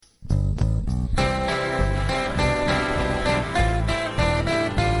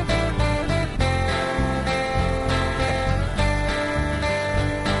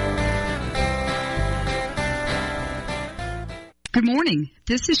morning.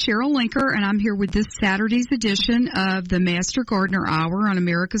 This is Cheryl Linker, and I'm here with this Saturday's edition of the Master Gardener Hour on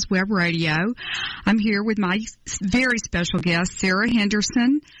America's Web Radio. I'm here with my very special guest, Sarah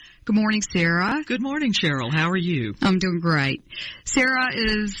Henderson. Good morning, Sarah. Good morning, Cheryl. How are you? I'm doing great. Sarah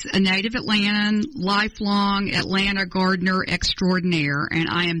is a native Atlantan, lifelong Atlanta gardener extraordinaire, and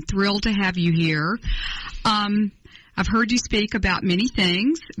I am thrilled to have you here. I've heard you speak about many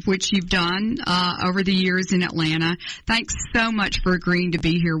things, which you've done over the years in Atlanta. Thanks so much for agreeing to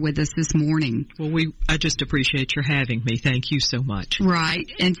be here with us this morning. Well, I just appreciate your having me. Thank you so much. Right.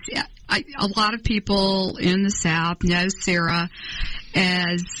 And a lot of people in the South know Sarah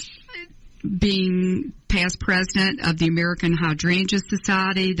as being past president of the American Hydrangea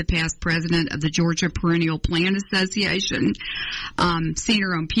Society, the past president of the Georgia Perennial Plant Association, seen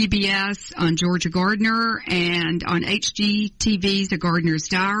her on PBS, on Georgia Gardener, and on HGTV's A Gardener's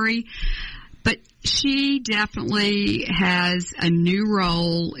Diary. But she definitely has a new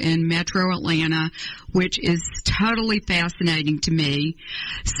role in Metro Atlanta, which is totally fascinating to me.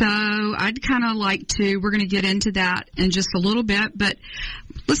 So I'd kind of like to, we're going to get into that in just a little bit, but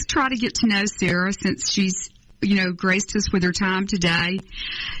let's try to get to know Sarah since she's, graced us with her time today.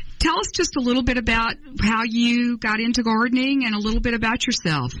 Tell us just a little bit about how you got into gardening and a little bit about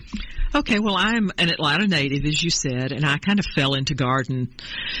yourself. Okay, well, I'm an Atlanta native, as you said, and I kind of fell into gardening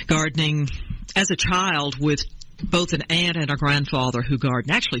as a child with both an aunt and a grandfather who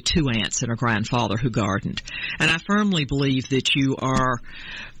gardened, actually two aunts and a grandfather who gardened. And I firmly believe that you are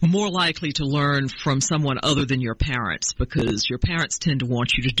more likely to learn from someone other than your parents, because your parents tend to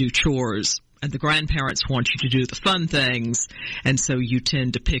want you to do chores and the grandparents want you to do the fun things, and so you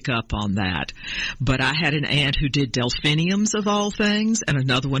tend to pick up on that. But I had an aunt who did delphiniums of all things and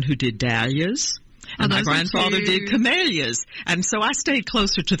another one who did dahlias. And my grandfather did camellias. And so I stayed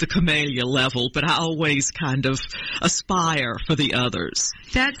closer to the camellia level, but I always kind of aspire for the others.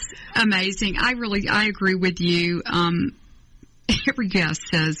 That's amazing. I agree with you. Every guest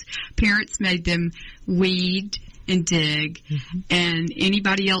says parents made them weed and dig, and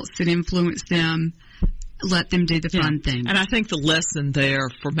anybody else that influenced them, let them do the fun thing. And I think the lesson there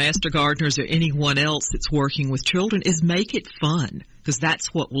for master gardeners or anyone else that's working with children is make it fun, because that's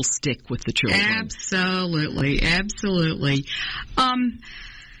what will stick with the children. Absolutely.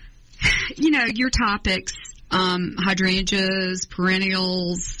 Your topics, hydrangeas,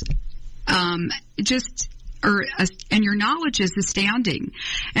 perennials, and your knowledge is astounding.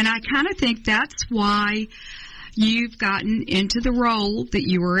 And I kind of think that's why you've gotten into the role that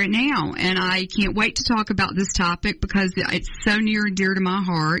you are in now. And I can't wait to talk about this topic because it's so near and dear to my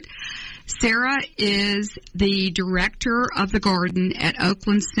heart. Sarah is the director of the garden at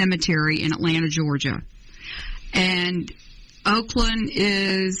Oakland Cemetery in Atlanta, Georgia. And Oakland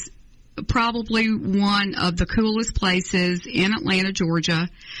is probably one of the coolest places in Atlanta, Georgia.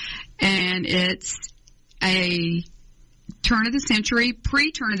 And it's a pre-turn of the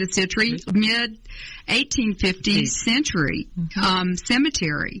century, mid-1850s century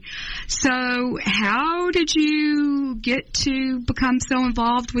cemetery. So how did you get to become so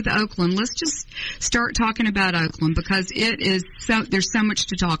involved with Oakland? Let's just start talking about Oakland, because there's so much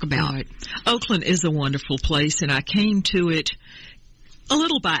to talk about. Right. Oakland is a wonderful place, and I came to it a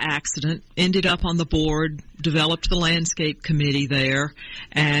little by accident, ended up on the board, developed the landscape committee there,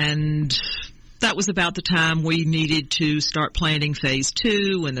 and that was about the time we needed to start planning phase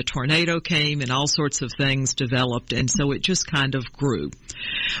 2, and the tornado came and all sorts of things developed, and so it just kind of grew.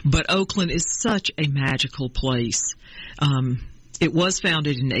 But Oakland is such a magical place. It was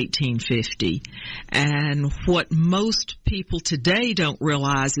founded in 1850, and what most people today don't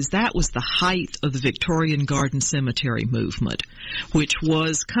realize is that was the height of the Victorian Garden Cemetery movement, which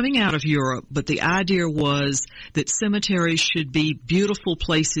was coming out of Europe, but the idea was that cemeteries should be beautiful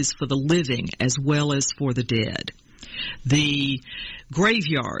places for the living as well as for the dead. The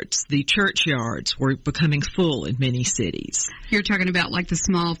graveyards, the churchyards were becoming full in many cities. You're talking about like the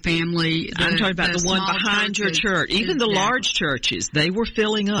small family. I'm talking about the one behind your church. Even the large churches, they were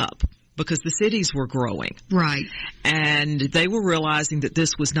filling up because the cities were growing. Right. And they were realizing that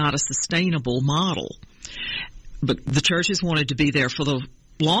this was not a sustainable model. But the churches wanted to be there for the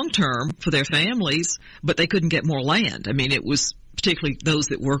long term for their families, but they couldn't get more land. I mean, it was particularly those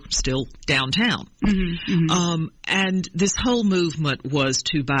that were still downtown. And this whole movement was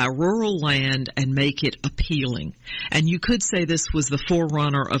to buy rural land and make it appealing. And you could say this was the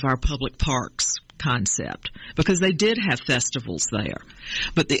forerunner of our public parks concept, because they did have festivals there.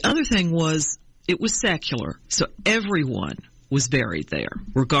 But the other thing was, it was secular, so everyone was buried there,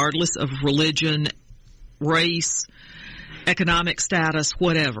 regardless of religion, race, economic status,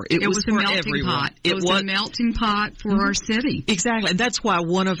 whatever. It was a for melting everyone. pot. It was a melting pot for our city. Exactly. And that's why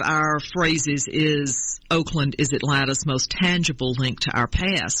one of our phrases is Oakland is Atlanta's most tangible link to our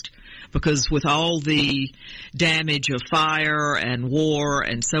past. Because with all the damage of fire and war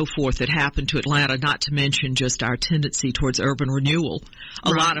and so forth that happened to Atlanta, not to mention just our tendency towards urban renewal, a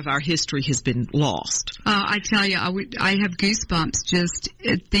lot of our history has been lost. I tell you, I have goosebumps just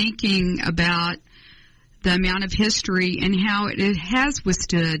thinking about the amount of history and how it has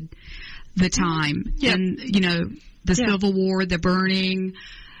withstood the time. Yeah. And, the Civil War, the burning,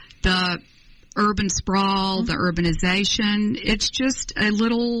 the urban sprawl, the urbanization. It's just a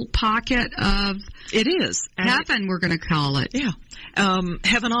little pocket of heaven, we're going to call it. Yeah.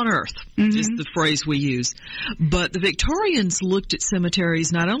 Heaven on earth is the phrase we use. But the Victorians looked at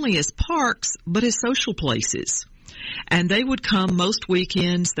cemeteries not only as parks, but as social places. And they would come most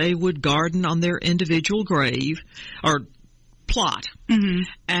weekends, they would garden on their individual grave, or plot,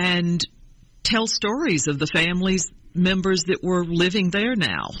 and tell stories of the families members that were living there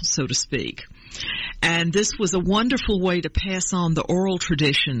now, so to speak. And this was a wonderful way to pass on the oral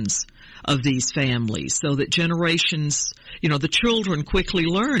traditions of these families so that generations, the children quickly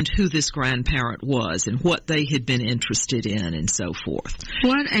learned who this grandparent was and what they had been interested in and so forth.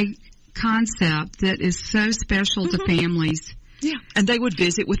 What a concept that is so special to families. Yeah. And they would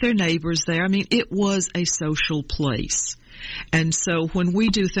visit with their neighbors there. I mean, it was a social place. And so when we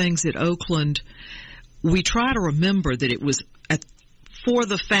do things at Oakland, we try to remember that it was for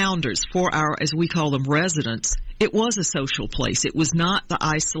the founders, for our, as we call them, residents, it was a social place. It was not the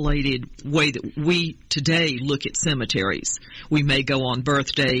isolated way that we today look at cemeteries. We may go on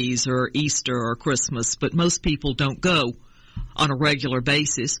birthdays or Easter or Christmas, but most people don't go on a regular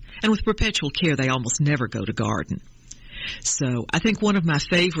basis. And with perpetual care, they almost never go to garden. So I think one of my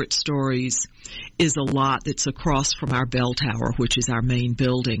favorite stories is a lot that's across from our bell tower, which is our main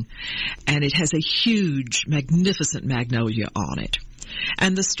building. And it has a huge, magnificent magnolia on it.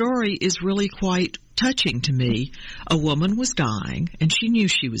 And the story is really quite touching to me. A woman was dying, and she knew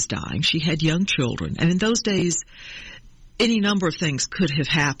she was dying. She had young children. And in those days, any number of things could have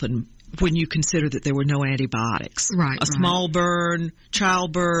happened when you consider that there were no antibiotics. Right. A small burn,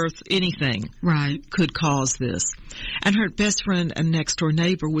 childbirth, anything could cause this. And her best friend and next-door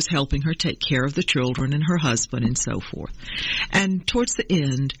neighbor was helping her take care of the children and her husband and so forth. And towards the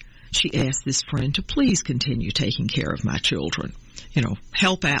end, she asked this friend to please continue taking care of my children.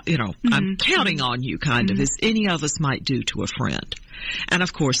 Help out, I'm counting on you, kind of, as any of us might do to a friend. And,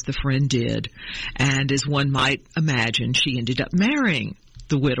 of course, the friend did. And as one might imagine, she ended up marrying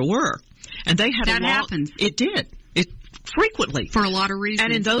the widower. And they had that happens. It did. It frequently. For a lot of reasons.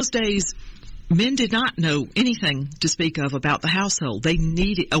 And in those days, men did not know anything to speak of about the household.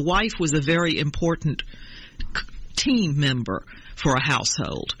 A wife was a very important team member for a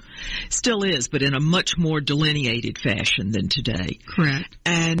household. Still is, but in a much more delineated fashion than today. Correct.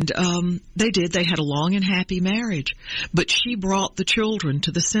 And they had a long and happy marriage. But she brought the children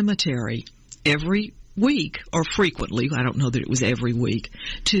to the cemetery every week, or frequently, I don't know that it was every week,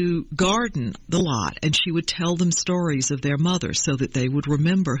 to garden the lot. And she would tell them stories of their mother so that they would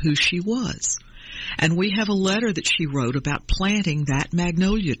remember who she was. And we have a letter that she wrote about planting that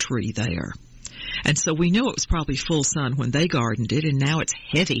magnolia tree there. And so we knew it was probably full sun when they gardened it, and now it's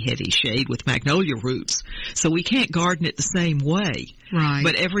heavy, heavy shade with magnolia roots. So we can't garden it the same way. Right.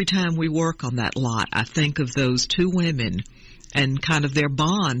 But every time we work on that lot, I think of those two women and kind of their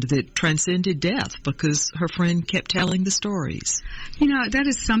bond that transcended death because her friend kept telling the stories. That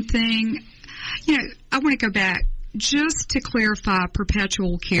is something, I want to go back just to clarify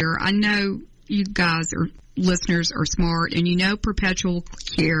perpetual care. I know you guys listeners are smart, and perpetual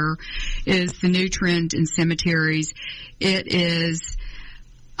care is the new trend in cemeteries. It is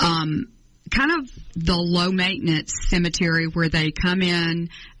kind of the low-maintenance cemetery where they come in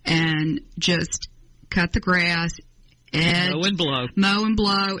and just cut the grass, mow and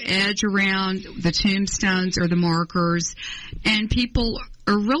blow, edge around the tombstones or the markers, and people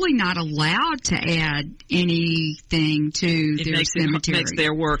are really not allowed to add anything to their cemetery. It makes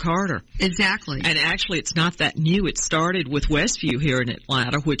their work harder. Exactly. And actually, it's not that new. It started with Westview here in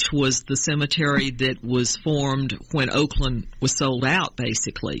Atlanta, which was the cemetery that was formed when Oakland was sold out,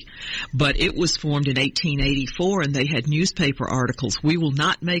 basically. But it was formed in 1884, and they had newspaper articles. We will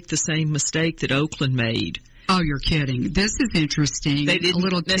not make the same mistake that Oakland made. Oh, you're kidding. This is interesting. They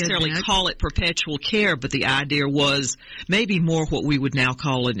didn't necessarily call it perpetual care, but the idea was maybe more what we would now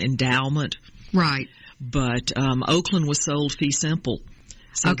call an endowment. Right. But Oakland was sold fee simple,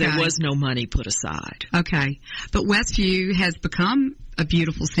 so there was no money put aside. Okay. But Westview has become a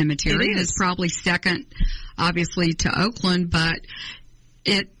beautiful cemetery. It is. It's probably second, obviously, to Oakland, but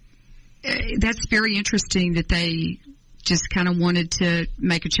that's very interesting that they just kind of wanted to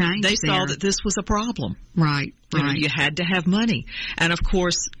make a change. They saw that this was a problem. Right. You had to have money. And, of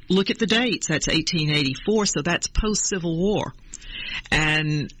course, look at the dates. That's 1884, so that's post-Civil War.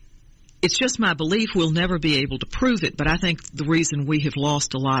 And it's just my belief we'll never be able to prove it, but I think the reason we have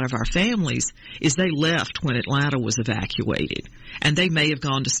lost a lot of our families is they left when Atlanta was evacuated. And they may have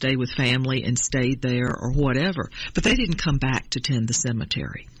gone to stay with family and stayed there or whatever, but they didn't come back to tend the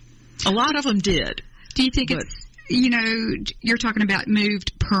cemetery. A lot of them did. Do you think you're talking about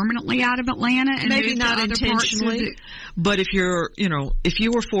moved permanently out of Atlanta and maybe moved not to other intentionally, parts of but if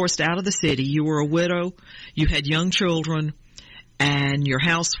you were forced out of the city, you were a widow, you had young children, and your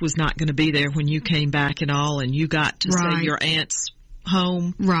house was not going to be there when you came back and all, and you got to say your aunt's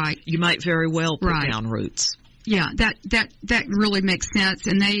home, right? You might very well put down roots. Yeah, that really makes sense.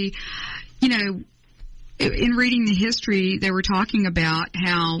 And they, in reading the history, they were talking about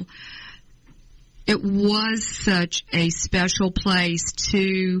how it was such a special place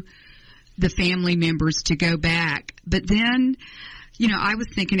to the family members to go back. But then, I was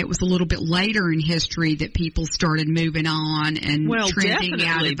thinking it was a little bit later in history that people started moving on and trending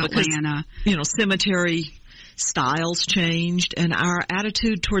out of Atlanta. Cemetery styles changed, and our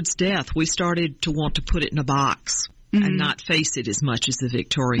attitude towards death, we started to want to put it in a box and not face it as much as the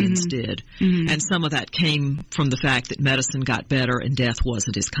Victorians did. And some of that came from the fact that medicine got better and death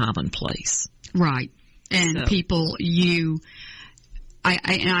wasn't as commonplace. Right. And people,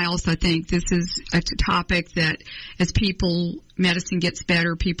 I also think this is a topic that as medicine gets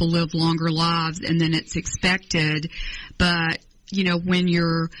better, people live longer lives, and then it's expected. But, when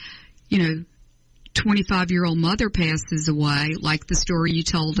your, 25-year-old mother passes away, like the story you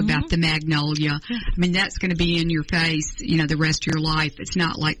told about the magnolia, I mean, that's going to be in your face, the rest of your life. It's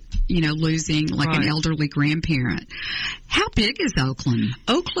not like, losing like an elderly grandparent. How big is Oakland?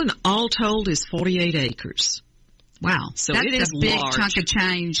 Oakland, all told, is 48 acres. Wow. So that's it is a big large. chunk of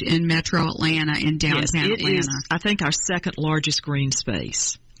change in metro Atlanta, in downtown Atlanta. Is, I think, our second largest green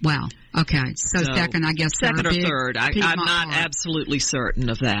space. Wow. Okay. So second, I guess. Second or third. I'm not absolutely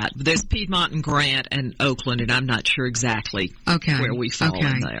certain of that. There's Piedmont and Grant and Oakland, and I'm not sure exactly where we fall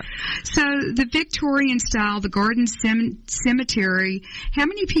in there. So the Victorian style, the Garden Cemetery, how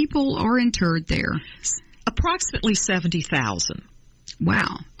many people are interred there? Approximately 70,000.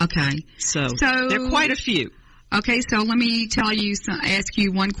 Wow. Okay. So there are quite a few. Okay, so let me ask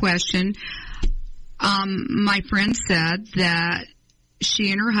you one question. My friend said that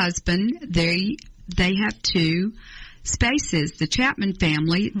she and her husband, they have two spaces. The Chapman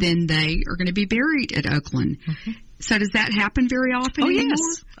family, then they are going to be buried at Oakland. So does that happen very often anymore?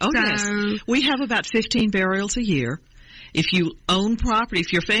 Yes. We have about 15 burials a year. If you own property,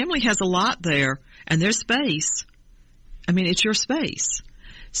 if your family has a lot there and there's space, it's your space.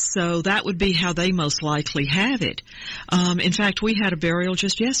 So that would be how they most likely have it. In fact, we had a burial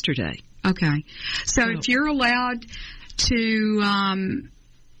just yesterday. Okay. So if you're allowed to,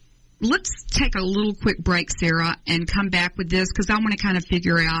 let's take a little quick break, Sarah, and come back with this because I want to kind of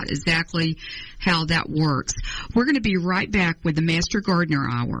figure out exactly how that works. We're going to be right back with the Master Gardener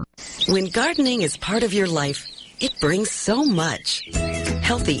Hour. When gardening is part of your life, it brings so much.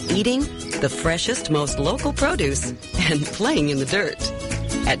 Healthy eating, the freshest, most local produce, and playing in the dirt.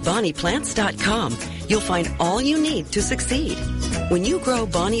 At BonniePlants.com, you'll find all you need to succeed. When you grow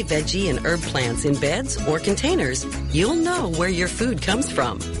Bonnie veggie and herb plants in beds or containers, you'll know where your food comes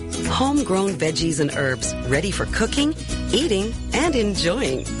from. Homegrown veggies and herbs ready for cooking, eating, and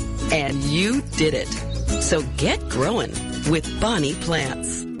enjoying. And you did it. So get growing with Bonnie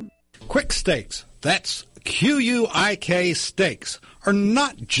Plants. Quick Stakes. That's QUIK Stakes are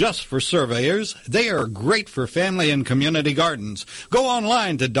not just for surveyors. They are great for family and community gardens. Go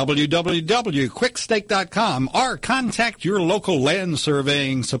online to www.quickstake.com or contact your local land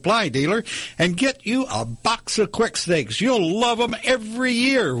surveying supply dealer and get you a box of Quick Stakes. You'll love them every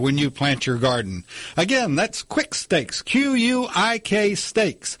year when you plant your garden. Again, that's Quick Stakes, QUIK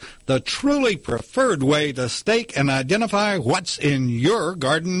Stakes, the truly preferred way to stake and identify what's in your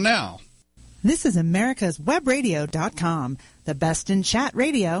garden now. This is America's Webradio.com, the best in chat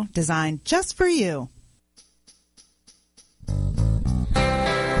radio designed just for you. Good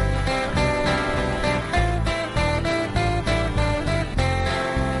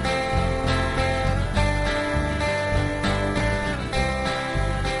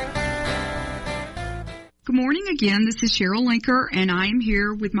morning again. This is Cheryl Linker, and I am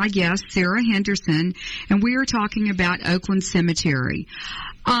here with my guest, Sarah Henderson, and we are talking about Oakland Cemetery.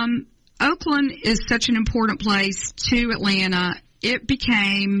 Oakland is such an important place to Atlanta it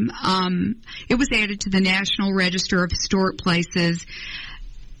became, it was added to the National Register of Historic Places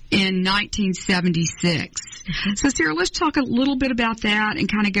in 1976. So, Sarah, let's talk a little bit about that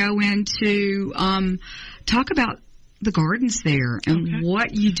and kind of go into, talk about the gardens there and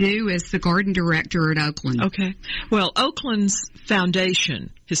what you do as the garden director at Oakland. Okay. Well, Oakland's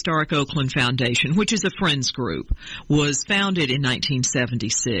foundation, Historic Oakland Foundation, which is a friends group, was founded in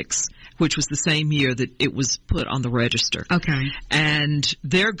 1976, which was the same year that it was put on the register. Okay. And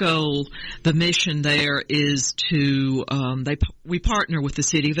their goal, the mission there is to, we partner with the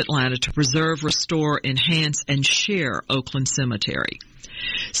City of Atlanta to preserve, restore, enhance, and share Oakland Cemetery.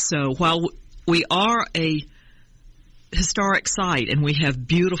 So while we are a historic site and we have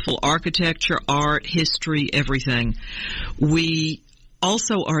beautiful architecture, art, history, everything, we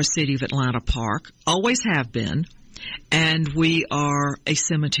also are a City of Atlanta park, always have been, and we are a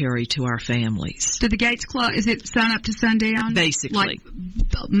cemetery to our families. Do the gates close? Is it sun up to sundown? Basically. Like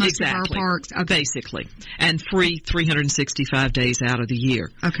most of our parks? Okay. Basically. And free 365 days out of the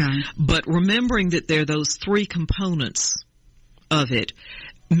year. Okay. But remembering that there are those three components of it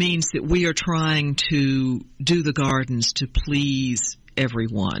means that we are trying to do the gardens to please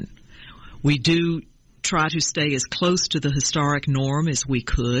everyone. We do try to stay as close to the historic norm as we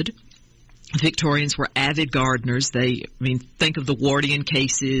could. Victorians were avid gardeners. Think of the Wardian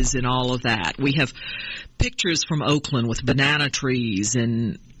cases and all of that. We have pictures from Oakland with banana trees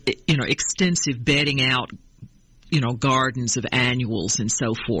and, extensive bedding out, gardens of annuals and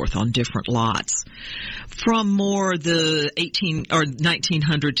so forth on different lots. From more the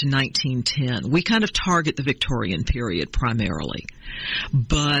 1900 to 1910, we kind of target the Victorian period primarily.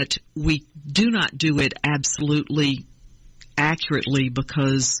 But we do not do it absolutely accurately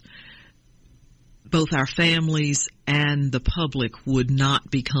because both our families and the public would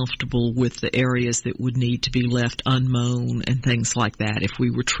not be comfortable with the areas that would need to be left unmown and things like that if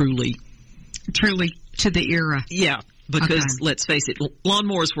we were truly to the era. Yeah, because let's face it,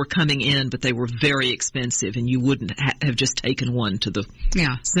 lawnmowers were coming in, but they were very expensive, and you wouldn't have just taken one to the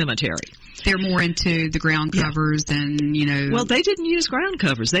cemetery. They're more into the ground covers and, Well, they didn't use ground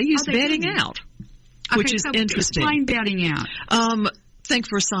covers. They used bedding out, which is interesting. Explain bedding out. Think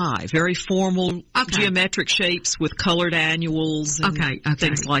Versailles, very formal geometric shapes with colored annuals and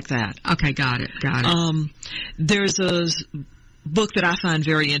things like that. Okay, got it. There's a book that I find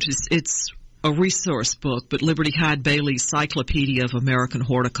very interesting. It's a resource book, but Liberty Hyde Bailey's Cyclopedia of American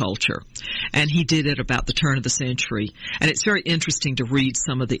Horticulture. And he did it about the turn of the century. And it's very interesting to read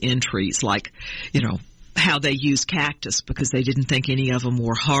some of the entries, like, how they used cactus because they didn't think any of them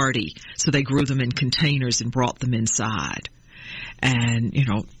were hardy. So they grew them in containers and brought them inside. And,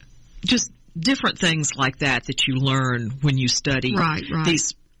 just different things like that you learn when you study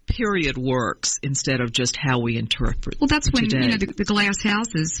these period works instead of just how we interpret. Well, that's when today. The glass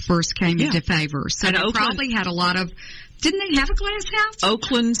houses first came into favor. So and they Oakland probably had a lot of. Didn't they have a glass house?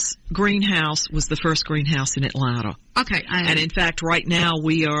 Oakland's greenhouse was the first greenhouse in Atlanta. Okay. And in fact, right now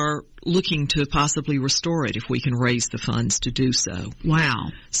we are looking to possibly restore it if we can raise the funds to do so.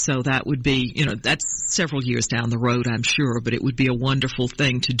 Wow. So that would be, that's several years down the road, I'm sure, but it would be a wonderful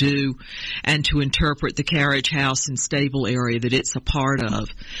thing to do and to interpret the carriage house and stable area that it's a part of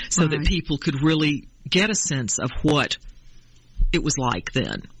so that people could really get a sense of what it was like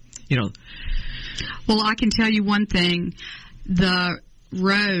then, Well, I can tell you one thing. The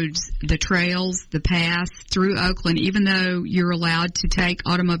roads, the trails, the paths through Oakland, even though you're allowed to take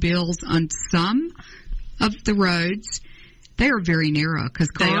automobiles on some of the roads, they are very narrow because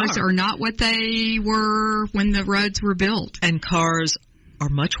cars are not what they were when the roads were built. And cars are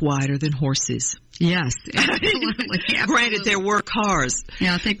much wider than horses. Yes, absolutely. Granted, there were cars.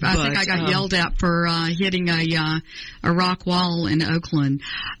 Yeah, I think I got yelled at for hitting a rock wall in Oakland.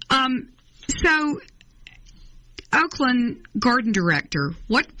 So, Oakland garden director,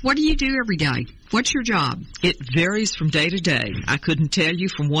 what do you do every day? What's your job? It varies from day to day. I couldn't tell you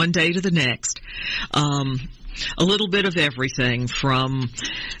from one day to the next. A little bit of everything from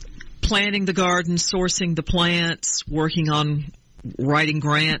planting the garden, sourcing the plants, working on writing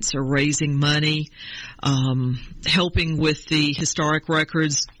grants or raising money, helping with the historic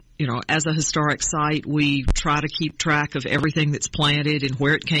records. As a historic site, we try to keep track of everything that's planted and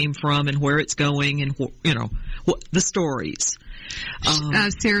where it came from and where it's going and, the stories.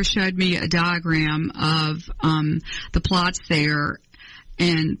 Sarah showed me a diagram of the plots there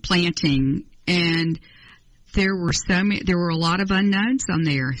and planting, and there were a lot of unknowns on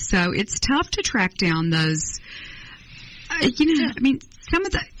there. So it's tough to track down those. Some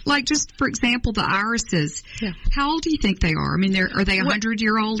of the, just for example, the irises. Yeah. How old do you think they are? Are they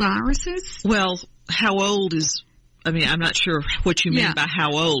 100-year-old irises? Well, how old is I mean, I'm not sure what you mean by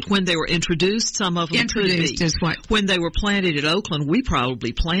how old. When they were introduced, some of them could be. Introduced is what? When they were planted at Oakland, we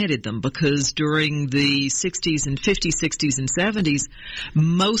probably planted them because during the 60s and 50s, 60s, and 70s,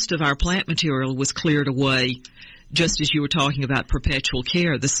 most of our plant material was cleared away, just as you were talking about perpetual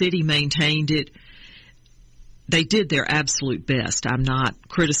care. The city maintained it. They did their absolute best. I'm not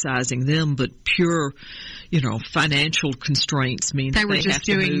criticizing them, but pure, financial constraints mean they were just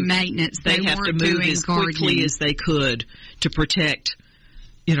doing maintenance. They have to move as quickly as they could to protect,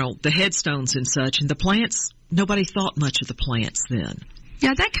 the headstones and such. And the plants, nobody thought much of the plants then.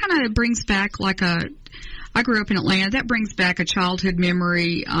 Yeah, that kind of brings back I grew up in Atlanta. That brings back a childhood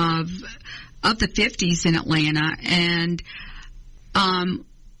memory of the 50s in Atlanta, and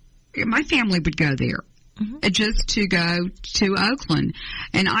my family would go there. Just to go to Oakland.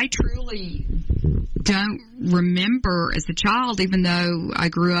 And I truly don't remember as a child, even though I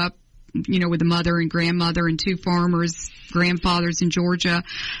grew up, with a mother and grandmother and two farmers, grandfathers in Georgia.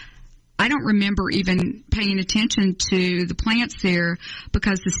 I don't remember even paying attention to the plants there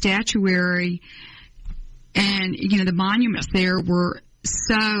because the statuary and, the monuments there were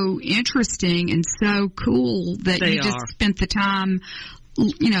so interesting and so cool that just spent the time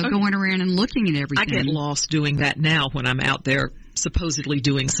going around and looking at everything. I get lost doing that now when I'm out there supposedly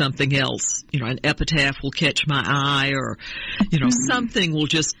doing something else. An epitaph will catch my eye or, something will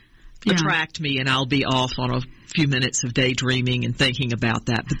just attract me and I'll be off on a few minutes of daydreaming and thinking about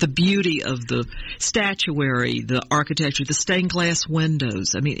that. But the beauty of the statuary, the architecture, the stained glass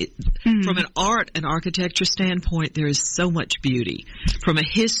windows, I mean, from an art and architecture standpoint, there is so much beauty. From a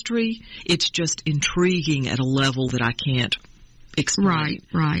history, it's just intriguing at a level that I can't explain.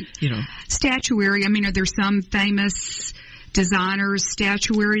 Right. Statuary, I mean, are there some famous designers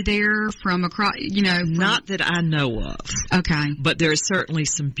statuary there from across, Not that I know of. Okay. But there is certainly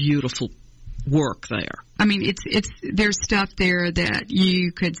some beautiful work there. I mean, there's stuff there that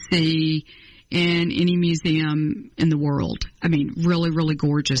you could see in any museum in the world. I mean, really, really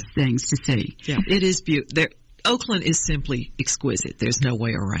gorgeous things to see. Yeah, it is beautiful. Oakland is simply exquisite. There's no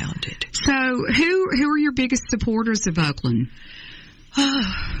way around it. So who are your biggest supporters of Oakland?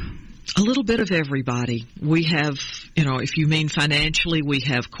 A little bit of everybody. We have, if you mean financially, we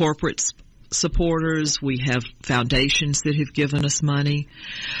have corporate supporters. We have foundations that have given us money.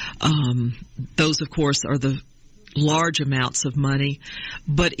 Those, of course, are the large amounts of money.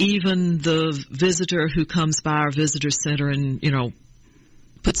 But even the visitor who comes by our visitor center and,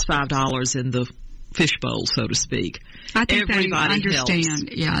 puts $5 in the fishbowl, so to speak. I think everybody they understand.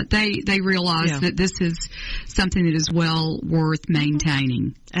 Helps. Yeah, they realize that this is something that is well worth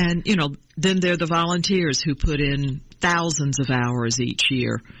maintaining. And then there are the volunteers who put in thousands of hours each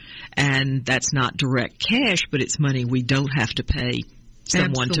year, and that's not direct cash, but it's money we don't have to pay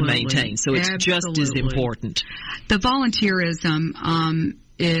someone to maintain. So it's just as important. The volunteerism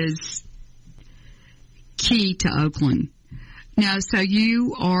is key to Oakland. Now, so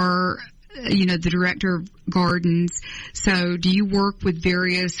you are the director of gardens. So do you work with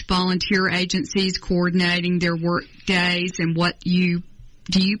various volunteer agencies coordinating their work days and do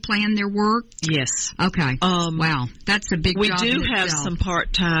you plan their work? Yes. Okay. Wow. That's a big job. We do have some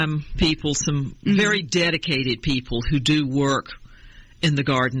part-time people, some very dedicated people who do work in the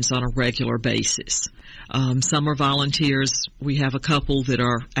gardens on a regular basis. Some are volunteers. We have a couple that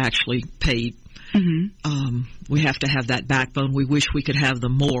are actually paid. We have to have that backbone. We wish we could have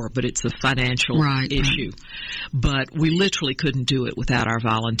them more, but it's a financial issue. But we literally couldn't do it without our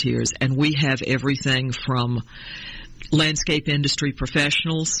volunteers. And we have everything from landscape industry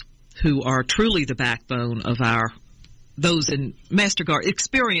professionals who are truly the backbone of those in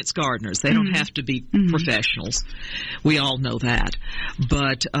experienced gardeners. They don't have to be professionals. We all know that.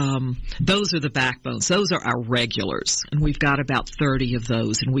 But those are the backbones. Those are our regulars. And we've got about 30 of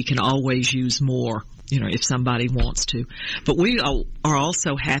those, and we can always use more, if somebody wants to. But we are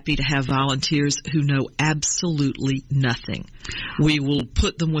also happy to have volunteers who know absolutely nothing. We will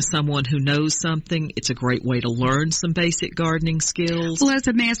put them with someone who knows something. It's a great way to learn some basic gardening skills. Well, as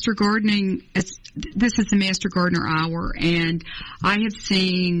a master gardening, this is the Master Gardener Hour, and I have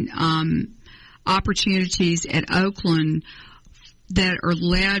seen opportunities at Oakland that are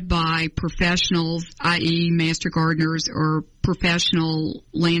led by professionals, i.e. master gardeners or professional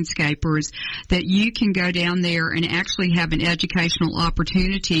landscapers, that you can go down there and actually have an educational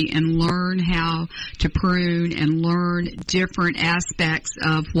opportunity and learn how to prune and learn different aspects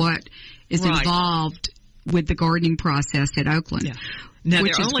of what is involved with the gardening process at Oakland. Yeah. Now,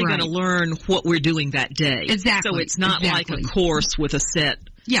 they're only going to learn what we're doing that day. Exactly. So it's not like a course with a set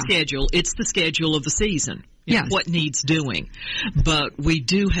schedule. It's the schedule of the season. what needs doing. But we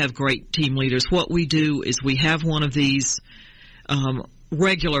do have great team leaders. What we do is we have one of these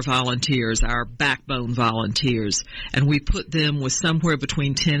regular volunteers, our backbone volunteers, and we put them with somewhere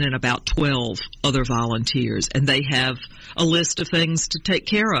between 10 and about 12 other volunteers, and they have a list of things to take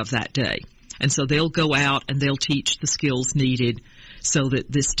care of that day. And so they'll go out and they'll teach the skills needed so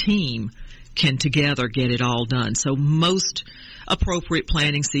that this team can together get it all done. So most appropriate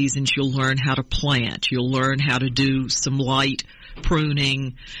planting seasons, you'll learn how to plant. You'll learn how to do some light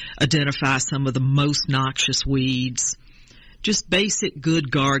pruning, identify some of the most noxious weeds, just basic good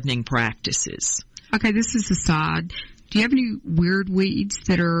gardening practices. Okay, this is a side. Do you have any weird weeds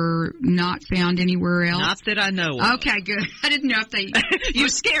that are not found anywhere else? Not that I know of. Okay, good. I didn't know if they... You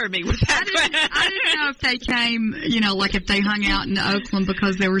scared me with that. I didn't know if they came, like if they hung out in Oakland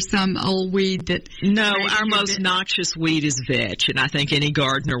because there was some old weed that... No, our most noxious weed is vetch, and I think any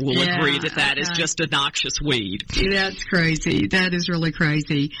gardener will agree that is just a noxious weed. That's crazy. That is really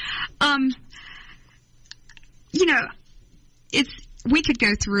crazy. We could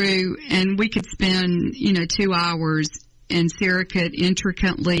go through and we could spend, 2 hours and Sarah could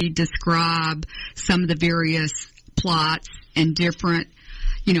intricately describe some of the various plots and different,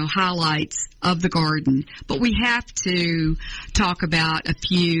 highlights of the garden. But we have to talk about a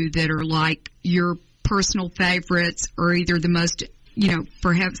few that are like your personal favorites or either the most,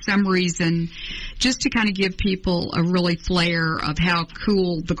 for some reason, just to kind of give people a really flair of how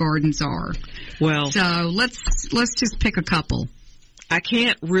cool the gardens are. Well, so let's just pick a couple. I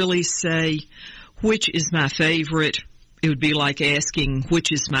can't really say which is my favorite. It would be like asking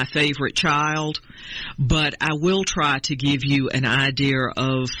which is my favorite child, but I will try to give you an idea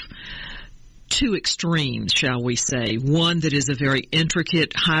of two extremes, shall we say. One that is a very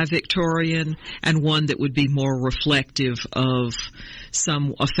intricate high Victorian and one that would be more reflective of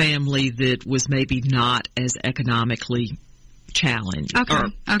a family that was maybe not as economically challenged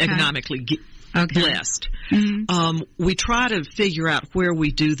or economically blessed. Mm-hmm. We try to figure out where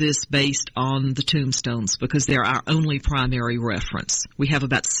we do this based on the tombstones because they're our only primary reference. We have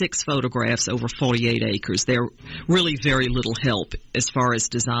about 6 photographs over 48 acres. They're really very little help as far as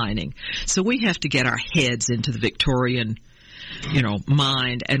designing. So we have to get our heads into the Victorian,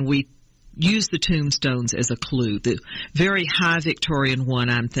 mind, and we use the tombstones as a clue. The very high Victorian one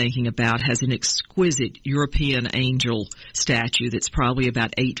I'm thinking about has an exquisite European angel statue that's probably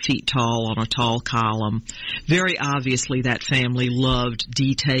about 8 feet tall on a tall column. Very obviously that family loved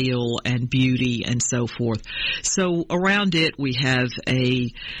detail and beauty and so forth. So around it we have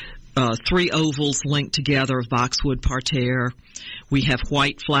 3 ovals linked together of boxwood parterre. We have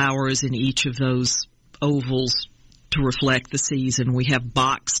white flowers in each of those ovals to reflect the season. We have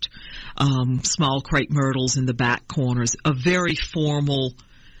boxed small crepe myrtles in the back corners, a very formal,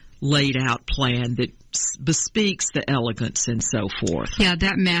 laid-out plan that bespeaks the elegance and so forth. Yeah,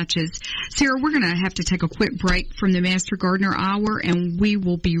 that matches. Sarah, we're going to have to take a quick break from the Master Gardener Hour, and we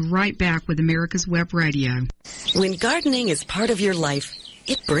will be right back with America's Web Radio. When gardening is part of your life,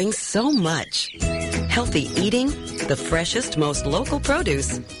 it brings so much. Healthy eating, the freshest, most local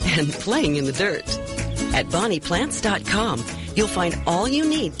produce, and playing in the dirt. At BonniePlants.com, you'll find all you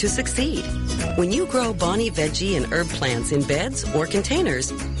need to succeed. When you grow Bonnie veggie and herb plants in beds or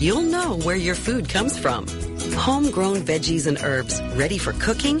containers, you'll know where your food comes from. Homegrown veggies and herbs ready for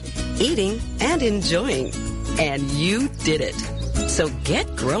cooking, eating, and enjoying. And you did it. So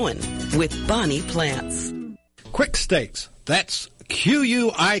get growing with Bonnie Plants. Quick Stakes, that's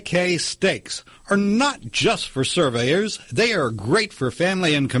QUIK Stakes, are not just for surveyors. They are great for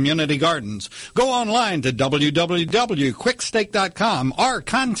family and community gardens. Go online to www.quickstake.com or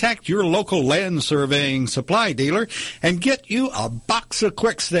contact your local land surveying supply dealer and get you a box of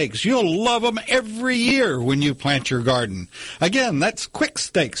Quick Stakes. You'll love them every year when you plant your garden. Again, that's Quick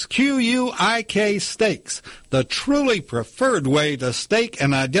Stakes, QUIK Stakes, the truly preferred way to stake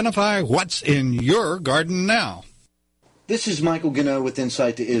and identify what's in your garden now. This is Michael Gano with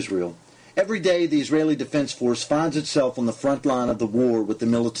Insight to Israel. Every day, the Israeli Defense Force finds itself on the front line of the war with the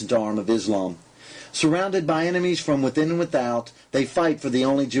militant arm of Islam. Surrounded by enemies from within and without, they fight for the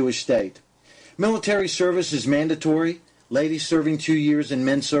only Jewish state. Military service is mandatory, ladies serving 2 years and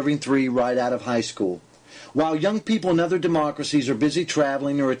men serving 3 right out of high school. While young people in other democracies are busy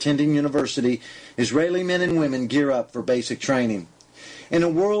traveling or attending university, Israeli men and women gear up for basic training. In a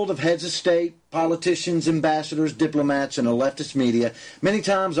world of heads of state, politicians, ambassadors, diplomats, and a leftist media, many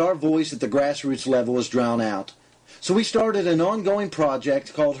times our voice at the grassroots level is drowned out. So we started an ongoing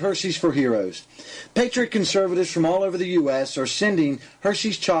project called Hershey's for Heroes. Patriot conservatives from all over the U.S. are sending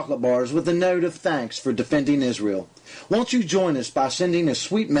Hershey's chocolate bars with a note of thanks for defending Israel. Won't you join us by sending a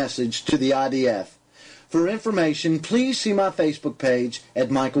sweet message to the IDF? For information, please see my Facebook page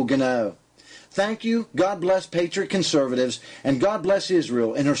at Michael Gano. Thank you, God bless Patriot Conservatives, and God bless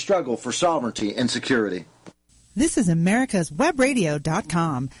Israel in her struggle for sovereignty and security. This is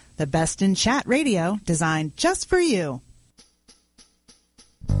americaswebradio.com, the best in chat radio designed just for you.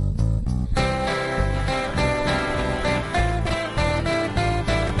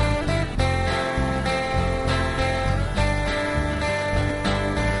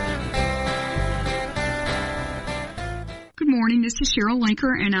 Good morning. This is Cheryl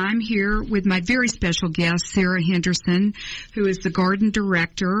Linker, and I'm here with my very special guest, Sarah Henderson, who is the garden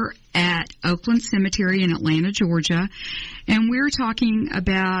director at Oakland Cemetery in Atlanta, Georgia. And we're talking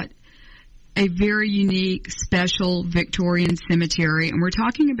about a very unique, special Victorian cemetery. And we're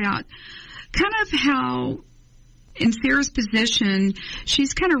talking about kind of how, in Sarah's position,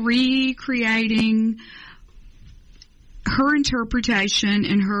 she's kind of recreating her interpretation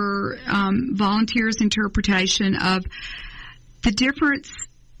and her volunteers' interpretation of the difference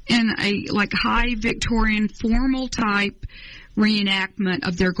in a high Victorian formal type reenactment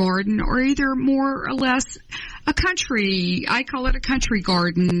of their garden, or either more or less a country, I call it a country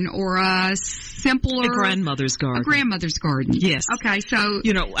garden, or a simpler... A grandmother's garden. A grandmother's garden. Yes. Okay, so...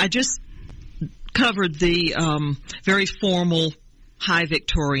 I just covered the very formal high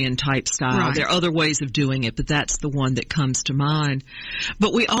Victorian type style. Right. There are other ways of doing it, but that's the one that comes to mind.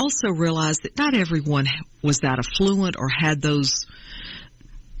 But we also realized that not everyone was that affluent or had those,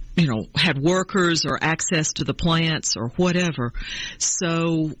 had workers or access to the plants or whatever.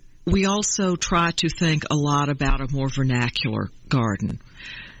 So we also try to think a lot about a more vernacular garden.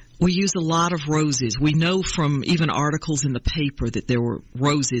 We use a lot of roses. We know from even articles in the paper that there were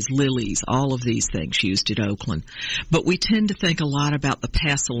roses, lilies, all of these things used at Oakland. But we tend to think a lot about the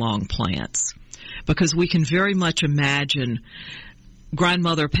pass-along plants because we can very much imagine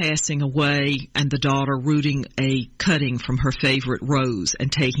grandmother passing away and the daughter rooting a cutting from her favorite rose and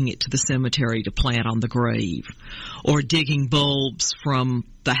taking it to the cemetery to plant on the grave, or digging bulbs from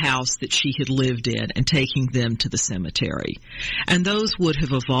the house that she had lived in and taking them to the cemetery. And those would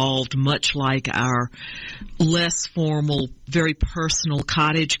have evolved much like our less formal, very personal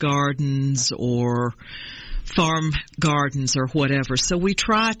cottage gardens or farm gardens or whatever. So we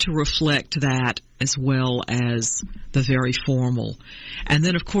try to reflect that as well as the very formal. And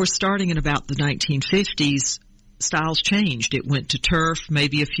then, of course, starting in about the 1950s, styles changed. It went to turf,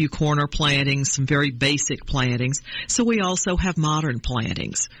 maybe a few corner plantings, some very basic plantings. So we also have modern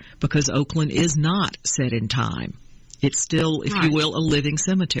plantings because Oakland is not set in time. It's still, if you will, a living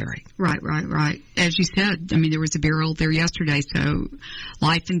cemetery. Right. As you said, there was a burial there yesterday, so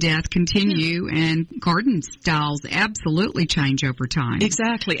life and death continue, and garden styles absolutely change over time.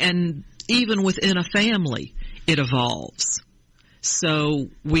 Exactly, and even within a family, it evolves. So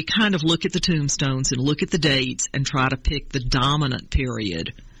we kind of look at the tombstones and look at the dates and try to pick the dominant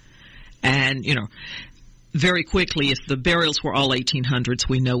period. And, very quickly, if the burials were all 1800s,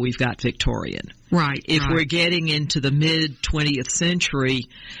 we know we've got Victorian. Right. If we're getting into the mid-20th century,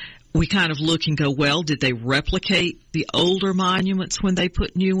 we kind of look and go, well, did they replicate the older monuments when they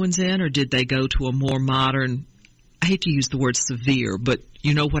put new ones in, or did they go to a more modern, I hate to use the word severe, but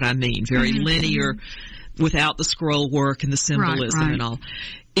you know what I mean, very linear, without the scroll work and the symbolism and all.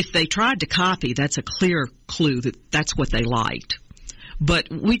 If they tried to copy, that's a clear clue that that's what they liked. But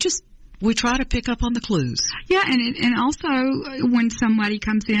we try to pick up on the clues. Yeah, and also when somebody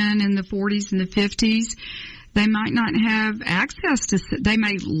comes in the 40s and the 50s, they might not have access to, they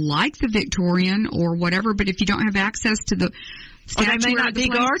may like the Victorian or whatever, but if you don't have access to the or they may not be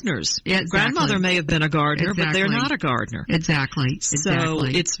gardeners. Yeah, exactly. Grandmother may have been a gardener, but they're not a gardener. Exactly. So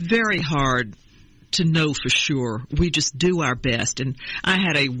it's very hard to know for sure. We just do our best. And I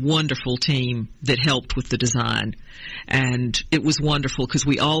had a wonderful team that helped with the design. And it was wonderful because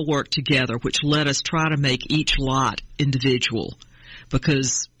we all worked together, which let us try to make each lot individual,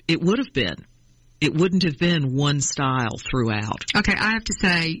 because it wouldn't have been one style throughout. Okay, I have to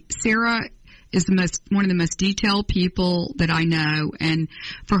say, Sarah is one of the most detailed people that I know, and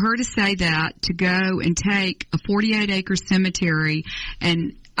for her to say that, to go and take a 48-acre cemetery,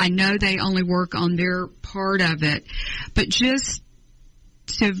 and I know they only work on their part of it, but just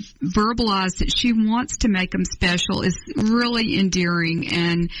to verbalize that she wants to make them special is really endearing,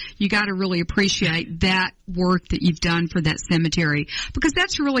 and you got to really appreciate that work that you've done for that cemetery, because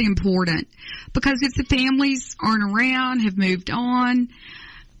that's really important. Because if the families aren't around, have moved on,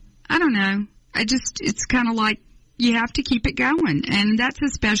 I don't know. It's kind of like, you have to keep it going, and that's a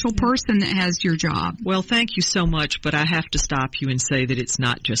special person that has your job. Well, thank you so much, but I have to stop you and say that it's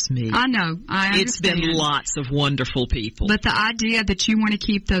not just me. I know. I understand. It's been lots of wonderful people. But the idea that you want to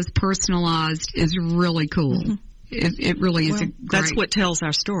keep those personalized is really cool. Mm-hmm. It really is. That's what tells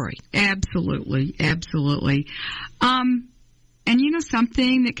our story. Absolutely, absolutely. And you know,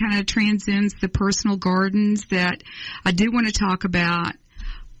 something that kind of transcends the personal gardens that I do want to talk about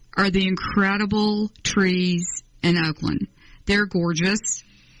are the incredible trees in Oakland. They're gorgeous,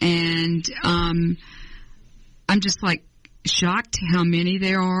 and I'm just like shocked how many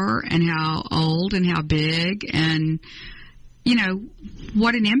there are and how old and how big, and you know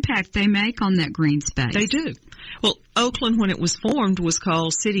what an impact they make on that green space. They do. Well, Oakland, when it was formed, was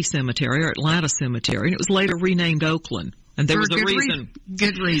called City Cemetery or Atlanta Cemetery, and it was later renamed Oakland. And there was a reason.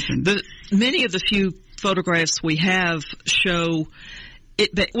 Good reason. Many of the few photographs we have show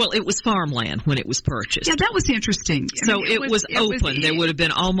it. Well, it was farmland when it was purchased. Yeah, that was interesting. So it was open. There would have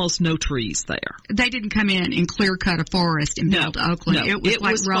been almost no trees there. They didn't come in and clear cut a forest and build Oakland. No, it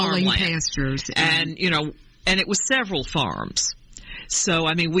was like rolling farmland. pastures. And it was several farms. So,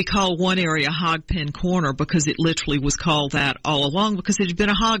 I mean, we call one area Hog Pen Corner because it literally was called that all along because it had been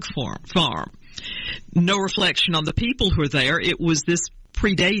a hog farm. No reflection on the people who were there. It was this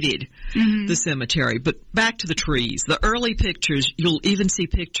predated the cemetery. But back to the trees. The early pictures, you'll even see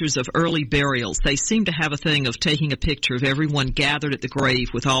pictures of early burials. They seem to have a thing of taking a picture of everyone gathered at the grave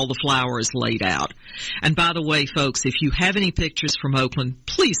with all the flowers laid out. And by the way, folks, if you have any pictures from Oakland,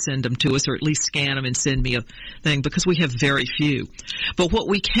 please send them to us or at least scan them and send me a thing because we have very few. But what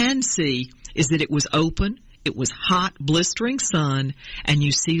we can see is that it was open. It was hot, blistering sun, and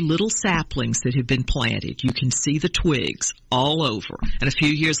you see little saplings that have been planted. You can see the twigs all over. And a few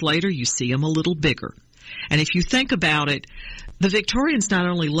years later, you see them a little bigger. And if you think about it, the Victorians not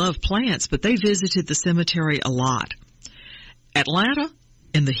only loved plants, but they visited the cemetery a lot. Atlanta,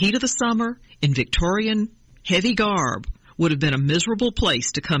 in the heat of the summer, in Victorian heavy garb, would have been a miserable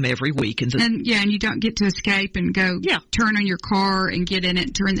place to come every week. And you don't get to escape and go turn on your car and get in it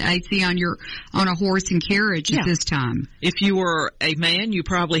and turn the AC on a horse and carriage at this time. If you were a man, you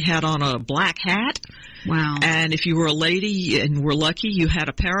probably had on a black hat. Wow. And if you were a lady and were lucky, you had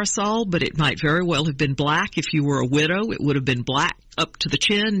a parasol, but it might very well have been black. If you were a widow, it would have been black up to the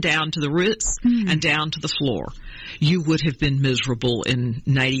chin, down to the wrists, and down to the floor. You would have been miserable in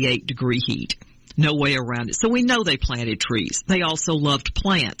 98-degree heat. No way around it. So we know they planted trees. They also loved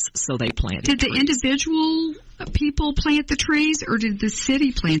plants, so they planted trees. Did the individual people plant the trees, or did the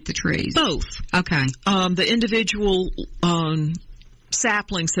city plant the trees? Both. Okay. The individual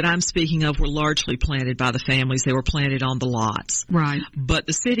saplings that I'm speaking of were largely planted by the families. They were planted on the lots. Right. But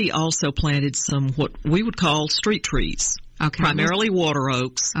the city also planted some what we would call street trees. Okay. Primarily water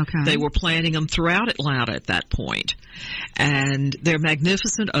oaks. Okay. They were planting them throughout Atlanta at that point. And they're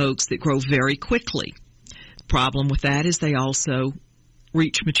magnificent oaks that grow very quickly. The problem with that is they also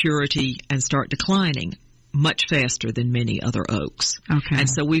reach maturity and start declining much faster than many other oaks. Okay. And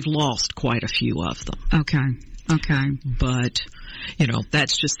so we've lost quite a few of them. Okay. But,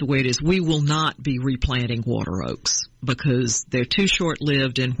 that's just the way it is. We will not be replanting water oaks because they're too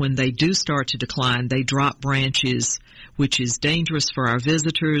short-lived, and when they do start to decline, they drop branches, which is dangerous for our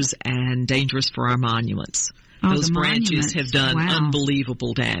visitors and dangerous for our monuments. Those branches have done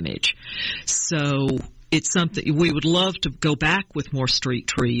unbelievable damage. So it's something we would love to go back with more street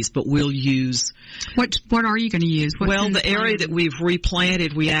trees, but we'll use. What are you going to use? The area that we've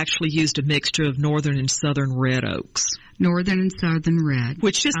replanted, we actually used a mixture of northern and southern red oaks. Northern and southern red.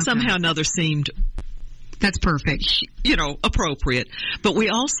 Which just somehow or another seemed. That's perfect. Appropriate. But we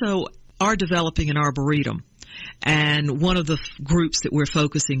also are developing an arboretum. And one of the groups that we're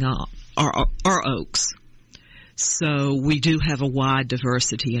focusing on are oaks. So we do have a wide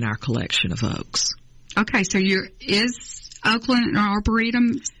diversity in our collection of oaks. Okay, so is Oakland an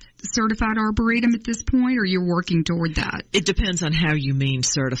arboretum, certified arboretum at this point, or you're working toward that? It depends on how you mean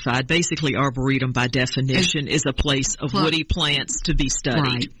certified. Basically, arboretum by definition is a place of woody plants to be studied.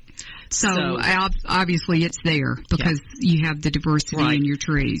 Right. So obviously it's there because you have the diversity in your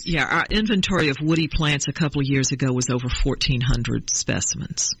trees. Yeah, our inventory of woody plants a couple of years ago was over 1,400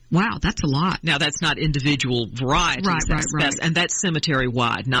 specimens. Wow, that's a lot. Now, that's not individual varieties. Right. And that's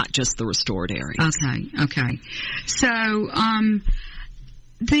cemetery-wide, not just the restored areas. Okay. So,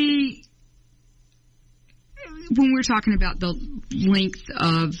 when we're talking about the length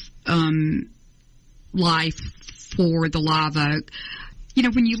of life for the live oak,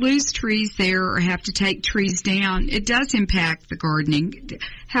 when you lose trees there or have to take trees down, it does impact the gardening.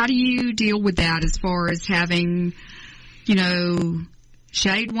 How do you deal with that as far as having,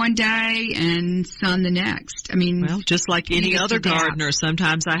 shade one day and sun the next. I mean, well, just like you any get other to adapt. gardener,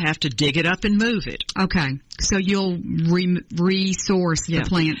 sometimes I have to dig it up and move it. Okay, so you'll resource the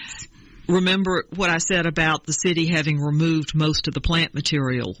plants. Remember what I said about the city having removed most of the plant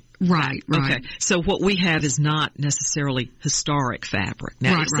material. Right. Okay. So what we have is not necessarily historic fabric.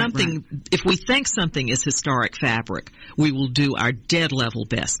 Now, if we think something is historic fabric, we will do our dead level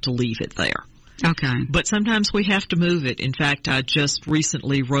best to leave it there. Okay. But sometimes we have to move it. In fact, I just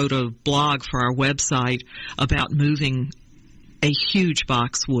recently wrote a blog for our website about moving a huge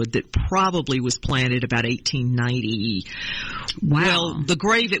boxwood that probably was planted about 1890. Wow. Well, the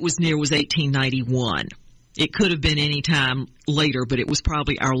grave it was near was 1891. It could have been any time later, but it was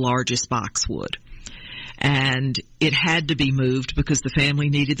probably our largest boxwood. And it had to be moved because the family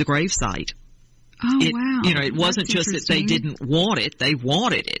needed the gravesite. Oh, wow. You know, it wasn't just that they didn't want it, they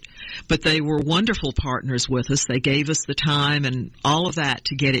wanted it. But they were wonderful partners with us. They gave us the time and all of that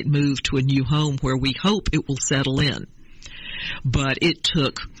to get it moved to a new home where we hope it will settle in. But it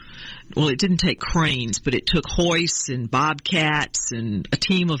took, well, it didn't take cranes, but it took hoists and bobcats and a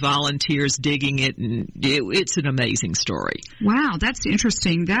team of volunteers digging it, and it's an amazing story. Wow, that's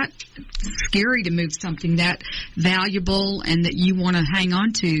interesting. That's scary to move something that valuable and that you want to hang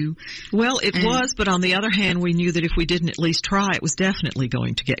on to. Well, it was, but on the other hand, we knew that if we didn't at least try, it was definitely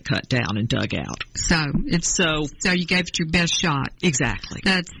going to get cut down and dug out. So you gave it your best shot. Exactly.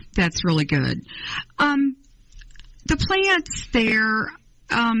 That's really good. The plants there,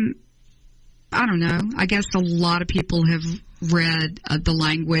 I don't know. I guess a lot of people have read the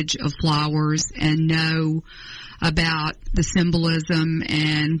language of flowers and know about the symbolism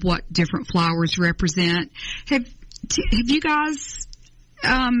and what different flowers represent. Have you guys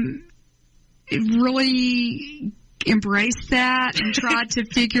really embraced that and tried to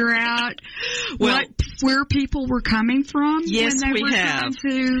figure out where people were coming from? Yes, when they we were have.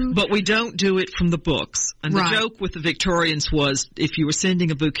 to... But we don't do it from the books. And the joke with the Victorians was if you were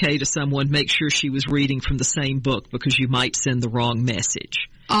sending a bouquet to someone, make sure she was reading from the same book because you might send the wrong message.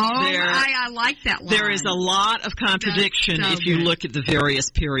 Oh, I like that line. There is a lot of contradiction if you look at the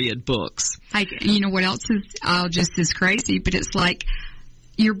various period books. You know what else is just as crazy, but it's like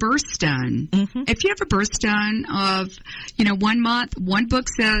your birthstone. Mm-hmm. If you have a birthstone of, 1 month, one book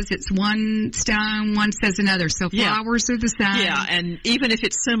says it's one stone, one says another. So flowers are the same. Yeah, and even if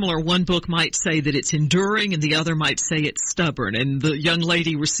it's similar, one book might say that it's enduring and the other might say it's stubborn. And the young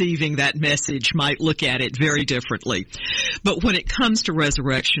lady receiving that message might look at it very differently. But when it comes to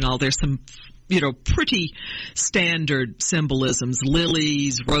resurrection, there's some pretty standard symbolisms: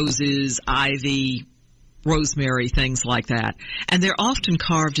 lilies, roses, ivy, rosemary, things like that. And they're often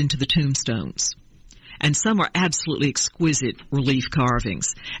carved into the tombstones. And some are absolutely exquisite relief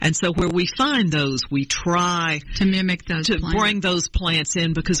carvings. And so where we find those, we try to mimic those bring those plants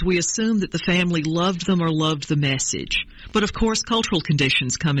in because we assume that the family loved them or loved the message. But of course, cultural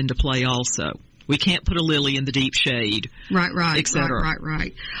conditions come into play also. We can't put a lily in the deep shade. Right, et cetera.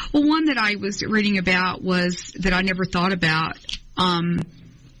 Right. Well, one that I was reading about was that I never thought about,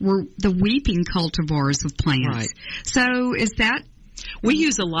 were the weeping cultivars of plants. Right. So is that... We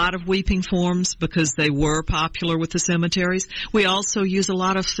use a lot of weeping forms because they were popular with the cemeteries. We also use a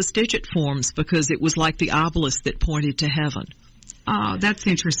lot of fastigiate forms because it was like the obelisk that pointed to heaven. Oh, that's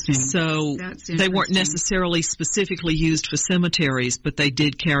interesting. So they weren't necessarily specifically used for cemeteries, but they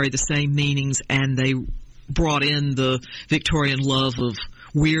did carry the same meanings, and they brought in the Victorian love of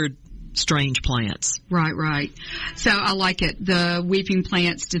weird, strange plants. Right. So I like it. The weeping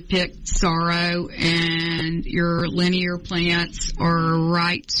plants depict sorrow, and your linear plants are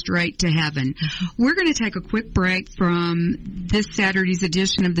right straight to heaven. We're going to take a quick break from this Saturday's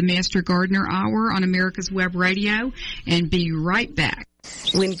edition of the Master Gardener Hour on America's Web Radio and be right back.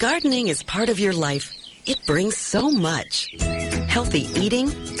 When gardening is part of your life, it brings so much. Healthy eating,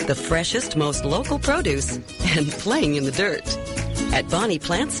 the freshest, most local produce, and playing in the dirt. At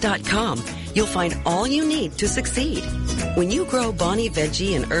BonniePlants.com, you'll find all you need to succeed. When you grow Bonnie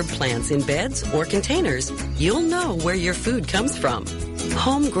veggie and herb plants in beds or containers, you'll know where your food comes from.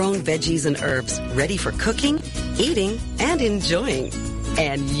 Homegrown veggies and herbs ready for cooking, eating, and enjoying.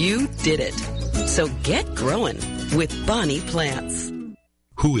 And you did it. So get growing with Bonnie Plants.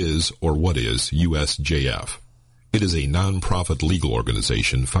 Who is or what is USJF? It is a non-profit legal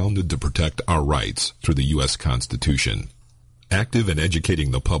organization founded to protect our rights through the U.S. Constitution. Active in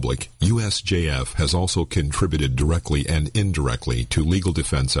educating the public, USJF has also contributed directly and indirectly to legal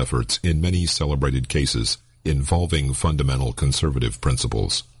defense efforts in many celebrated cases involving fundamental conservative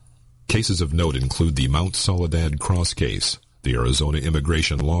principles. Cases of note include the Mount Soledad Cross case, the Arizona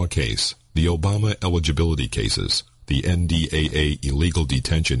immigration law case, the Obama eligibility cases, the NDAA illegal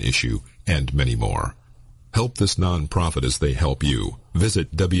detention issue, and many more. Help this nonprofit as they help you.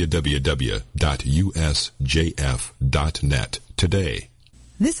 Visit www.usjf.net today.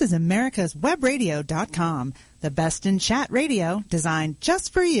 This is americaswebradio.com, the best in chat radio designed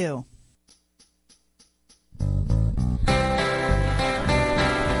just for you.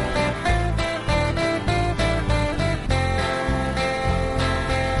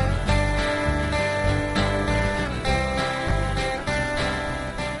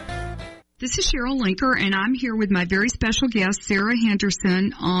 This is Cheryl Linker, and I'm here with my very special guest, Sarah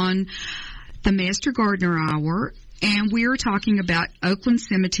Henderson, on the Master Gardener Hour, and we are talking about Oakland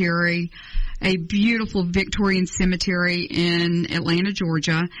Cemetery, a beautiful Victorian cemetery in Atlanta,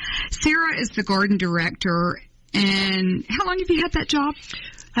 Georgia. Sarah is the garden director, and how long have you had that job?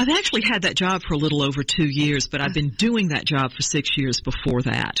 I've actually had that job for a little over 2 years, but I've been doing that job for 6 years before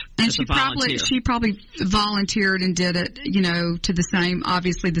that as a volunteer. She probably volunteered and did it, to the same,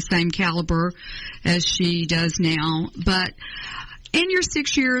 obviously the same caliber as she does now. But in your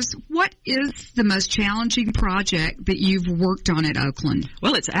 6 years, what is the most challenging project that you've worked on at Oakland?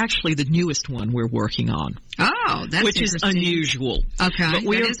 Well, it's actually the newest one we're working on. Oh, that's which is unusual. Okay,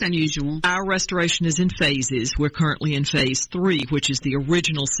 that is unusual. Our restoration is in phases. We're currently in phase 3, which is the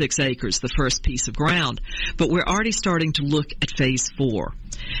original 6 acres, the first piece of ground. But we're already starting to look at phase 4.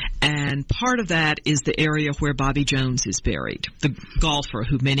 And part of that is the area where Bobby Jones is buried, the golfer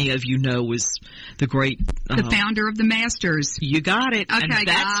who many of you know was the great... the founder of the Masters. You got it. Okay, and that's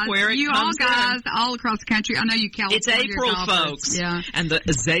guys. Where it you comes all guys, in. all across the country. I know you California It's April, golfers. folks. Yeah. And the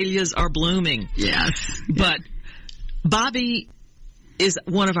azaleas are blooming. Yes. But Bobby is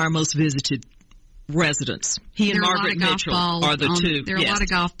one of our most visited residents. He and Margaret Mitchell are the two. There are a lot of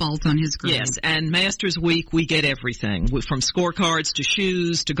golf balls on his grave. Yes, and Masters Week, we get everything, from scorecards to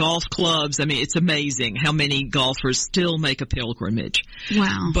shoes to golf clubs. I mean, it's amazing how many golfers still make a pilgrimage.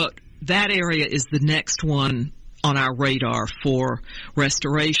 Wow. But that area is the next one on our radar for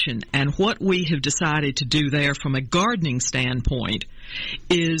restoration. And what we have decided to do there from a gardening standpoint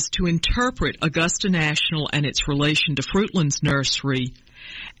is to interpret Augusta National and its relation to Fruitlands Nursery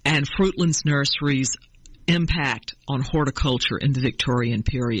and Fruitlands Nursery's impact on horticulture in the Victorian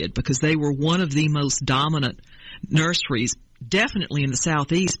period, because they were one of the most dominant nurseries, definitely in the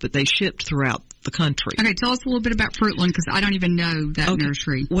Southeast, but they shipped throughout the country. Okay, tell us a little bit about Fruitland, because I don't even know that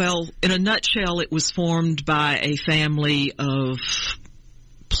nursery. Well, in a nutshell, it was formed by a family of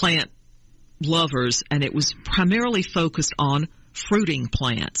plant lovers, and it was primarily focused on fruiting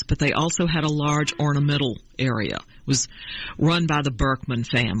plants, but they also had a large ornamental area. It was run by the Berkman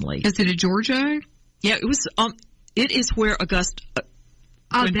family. Is it in Georgia? Yeah, it was. It is where Augusta.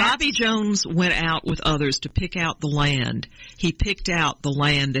 When Bobby Jones went out with others to pick out the land, he picked out the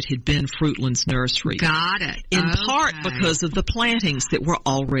land that had been Fruitlands Nursery. Got it. In part because of the plantings that were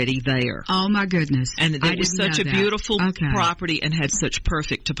already there. Oh, my goodness. And it was such a beautiful property and had such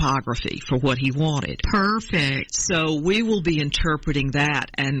perfect topography for what he wanted. Perfect. So we will be interpreting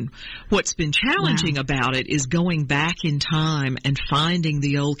that. And what's been challenging about it is going back in time and finding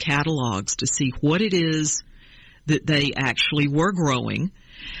the old catalogs to see what it is that they actually were growing.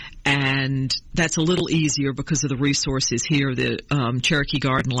 And that's a little easier because of the resources here, the Cherokee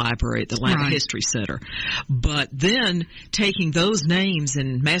Garden Library at the Atlanta History Center. But then taking those names,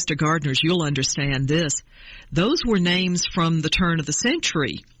 and Master Gardeners, you'll understand this, those were names from the turn of the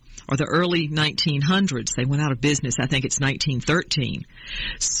century or the early 1900s. They went out of business, I think it's 1913.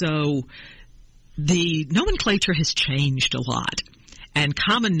 So the nomenclature has changed a lot. And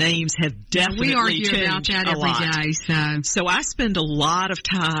common names have definitely changed we argue about that every day. So I spend a lot of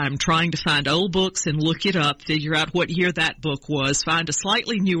time trying to find old books and look it up, figure out what year that book was, find a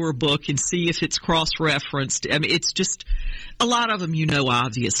slightly newer book and see if it's cross-referenced. I mean, it's just a lot of them,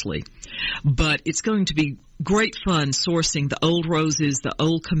 obviously. But it's going to be great fun sourcing the old roses, the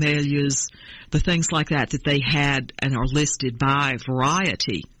old camellias, the things like that they had and are listed by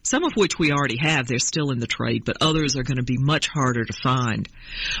variety. Some of which we already have. They're still in the trade, but others are going to be much harder to find.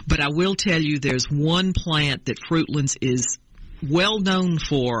 But I will tell you there's one plant that Fruitlands is well known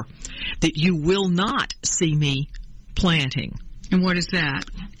for that you will not see me planting. And what is that?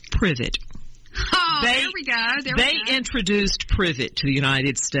 Privet. Oh, there we go. They introduced privet to the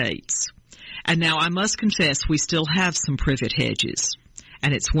United States. And now I must confess we still have some privet hedges.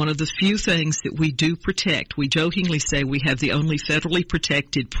 and it's one of the few things that we do protect. We jokingly say we have the only federally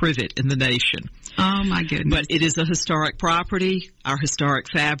protected privet in the nation. Oh, my goodness. But it is a historic property. Our historic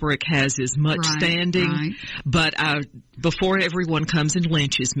fabric has as much standing. Right. But before everyone comes and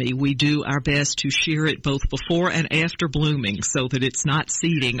lynches me, we do our best to shear it both before and after blooming so that it's not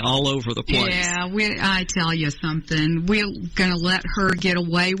seeding all over the place. Yeah, I tell you something. We're going to let her get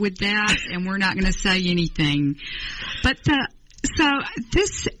away with that, and we're not going to say anything. But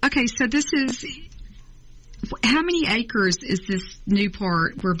this is... How many acres is this new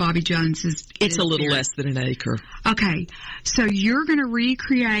part where Bobby Jones is? It's a little less than an acre. Okay. So you're going to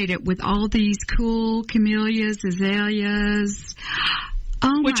recreate it with all these cool camellias, azaleas.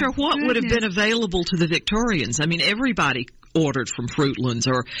 Oh, which are what would have been available to the Victorians. I mean, everybody ordered from Fruitlands,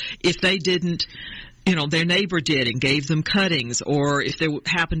 or if they didn't, their neighbor did and gave them cuttings, or if there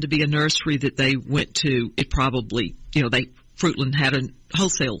happened to be a nursery that they went to, it probably, Fruitland had a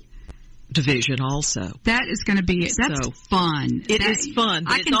wholesale division also. That is going to be fun. It is fun,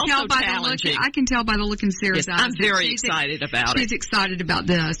 but it's also challenging. I can tell by the look in Sarah's eyes. I'm very excited about it. She's excited about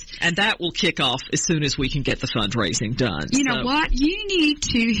this. And that will kick off as soon as we can get the fundraising done. You know what? You need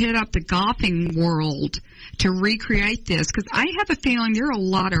to hit up the golfing world to recreate this, because I have a feeling there are a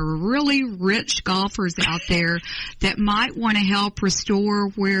lot of really rich golfers out there that might want to help restore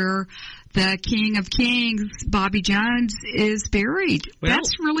where the King of Kings, Bobby Jones, is buried. Well,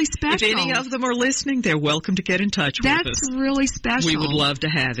 that's really special. If any of them are listening, they're welcome to get in touch with us. That's really special. We would love to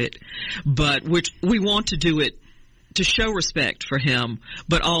have it. But we want to do it to show respect for him,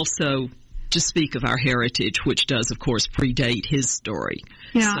 but also to speak of our heritage, which does, of course, predate his story.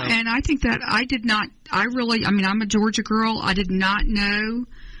 Yeah, and I think that I'm a Georgia girl. I did not know.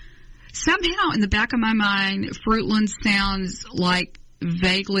 Somehow in the back of my mind, Fruitland sounds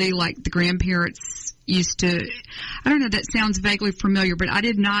vaguely like the grandparents used to. I don't know, that sounds vaguely familiar, but I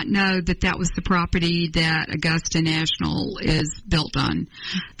did not know that was the property that Augusta National is built on.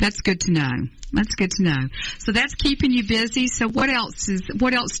 That's good to know. So that's keeping you busy. So what else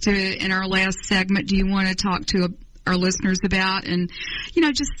in our last segment do you want to talk to our listeners about? And,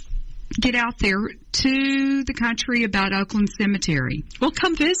 just get out there to the country about Oakland Cemetery. Well,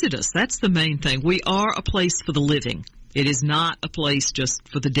 come visit us. That's the main thing. We are a place for the living. It is not a place just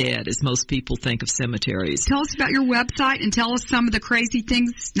for the dead, as most people think of cemeteries. Tell us about your website and tell us some of the crazy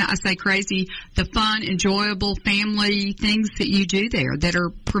things, I say crazy, the fun, enjoyable family things that you do there that are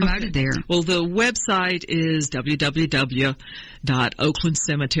promoted there. Well, the website is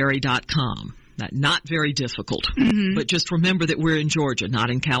www.oaklandcemetery.com. Not very difficult, but just remember that we're in Georgia,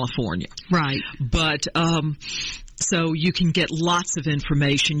 not in California. Right. But so you can get lots of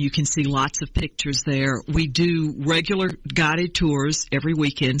information. You can see lots of pictures there. We do regular guided tours every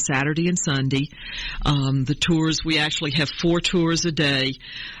weekend, Saturday and Sunday. The tours, we actually have 4 tours a day.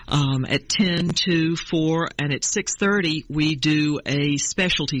 At 10, 2, 4, and at 6:30 we do a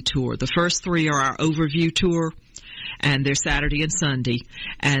specialty tour. The first 3 are our overview tour, and they're Saturday and Sunday.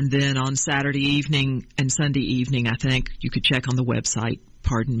 And then on Saturday evening and Sunday evening, I think you could check on the website,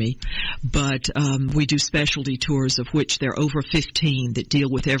 pardon me. But we do specialty tours, of which there are over 15 that deal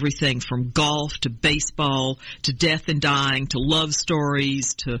with everything from golf to baseball to death and dying to love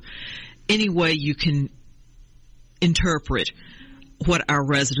stories to any way you can interpret what our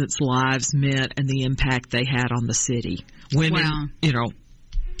residents' lives meant and the impact they had on the city. Women,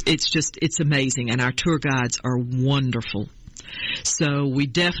 it's amazing, and our tour guides are wonderful. So we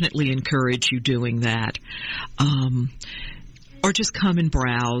definitely encourage you doing that. Or just come and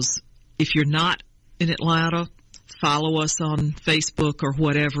browse. If you're not in Atlanta, follow us on Facebook or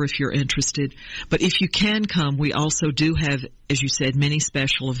whatever if you're interested. But if you can come, we also do have, as you said, many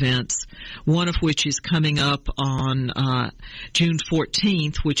special events, one of which is coming up on June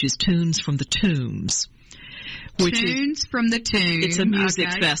 14th, which is Tunes from the Tombs. Tunes from the Tombs. It's a music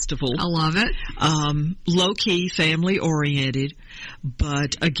festival. I love it. Low-key, family-oriented.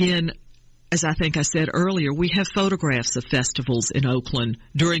 But again, as I think I said earlier, we have photographs of festivals in Oakland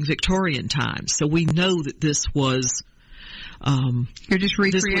during Victorian times. So we know that this was... You're just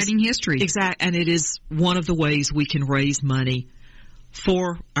recreating history. Exactly. And it is one of the ways we can raise money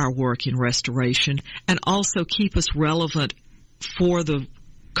for our work in restoration and also keep us relevant for the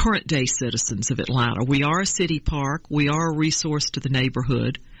current day citizens of Atlanta. We are a city park. We are a resource to the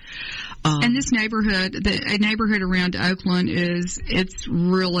neighborhood. And this neighborhood, a neighborhood around Oakland it's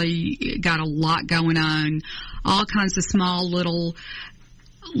really got a lot going on. All kinds of small little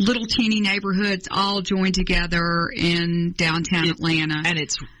little teeny neighborhoods all joined together in downtown Atlanta. And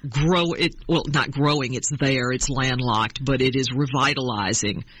it's not growing, it's there, it's landlocked, but it is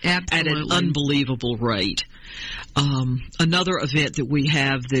revitalizing at an unbelievable rate. Another event that we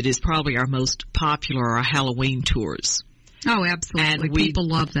have that is probably our most popular are our Halloween tours. Oh, absolutely. And people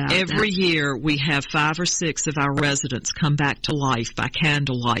love that. Every year we have 5 or 6 of our residents come back to life by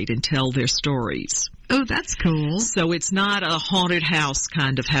candlelight and tell their stories. Oh, that's cool. So it's not a haunted house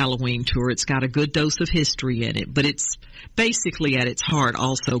kind of Halloween tour. It's got a good dose of history in it, but it's basically at its heart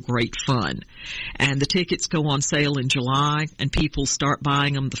also great fun. And the tickets go on sale in July, and people start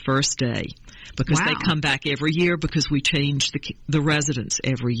buying them the first day because they come back every year because we change the residents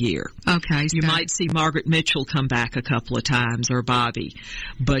every year. Okay. You might see Margaret Mitchell come back a couple of times or Bobby,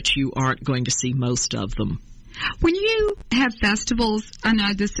 but you aren't going to see most of them. When you have festivals, I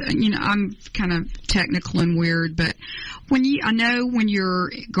know this, I'm kind of technical and weird, but I know when you're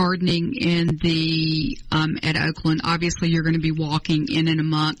gardening in at Oakland, obviously you're going to be walking in and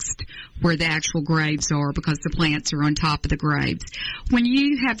amongst where the actual graves are because the plants are on top of the graves. When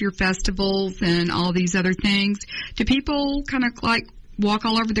you have your festivals and all these other things, do people kind of like walk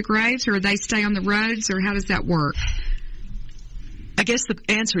all over the graves, or they stay on the roads, or how does that work? I guess the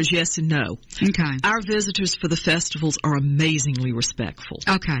answer is yes and no. Okay. Our visitors for the festivals are amazingly respectful.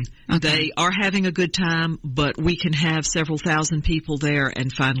 Okay. They are having a good time, but we can have several thousand people there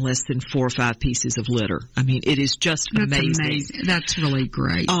and find less than 4 or 5 pieces of litter. I mean, it is just amazing. That's really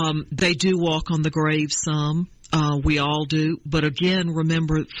great. They do walk on the graves some. We all do. But again,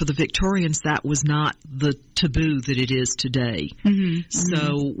 remember, for the Victorians, that was not the taboo that it is today. Mm-hmm.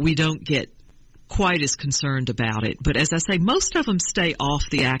 So we don't get quite as concerned about it, but as I say, most of them stay off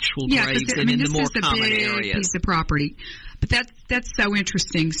the actual graves and in the more common areas. This is a big piece of property, but that's so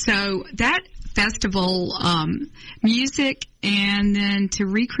interesting. So that festival, music, and then to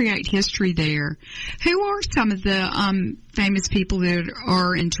recreate history there. Who are some of the famous people that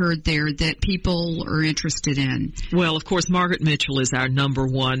are interred there that people are interested in? Well, of course, Margaret Mitchell is our number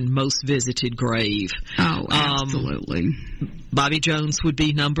 1 most visited grave. Oh, absolutely. Bobby Jones would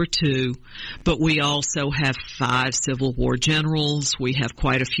be number 2, but we also have 5 Civil War generals. We have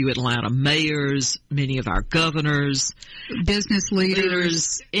quite a few Atlanta mayors, many of our governors, business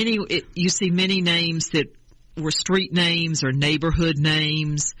leaders. You see many names that were street names or neighborhood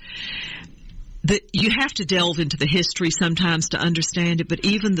names. You have to delve into the history sometimes to understand it, but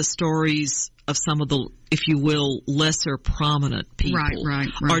even the stories of some of the, if you will, lesser prominent people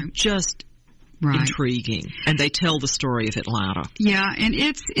are just intriguing, and they tell the story of Atlanta. Yeah, and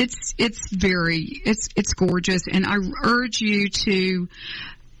it's gorgeous, and I urge you to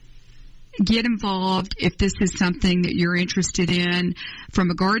get involved if this is something that you're interested in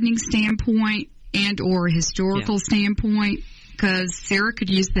from a gardening standpoint and or a historical standpoint, because Sarah could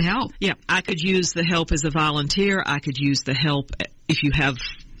use the help. Yeah, I could use the help as a volunteer. I could use the help if you have,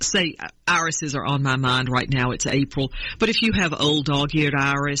 say, irises are on my mind right now. It's April. But if you have old dog-eared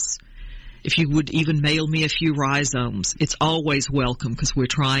iris, if you would even mail me a few rhizomes, it's always welcome because we're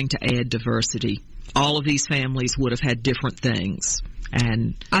trying to add diversity. All of these families would have had different things,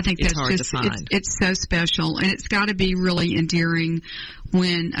 and I think it's that's hard just, to find. It's so special, and it's got to be really endearing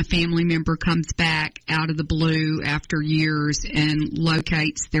when a family member comes back out of the blue after years and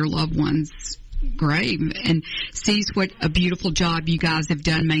locates their loved one's grave and sees what a beautiful job you guys have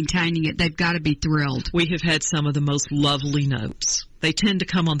done maintaining it. They've got to be thrilled. We have had some of the most lovely notes. They tend to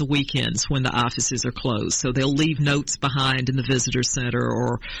come on the weekends when the offices are closed, so they'll leave notes behind in the visitor center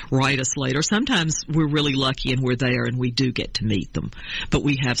or write us later. Sometimes we're really lucky and we're there and we do get to meet them, but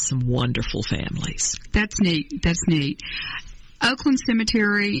we have some wonderful families. That's neat. Oakland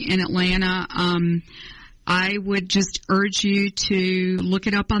Cemetery in Atlanta, I would just urge you to look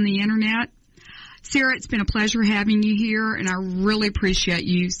it up on the internet. Sarah, it's been a pleasure having you here, and I really appreciate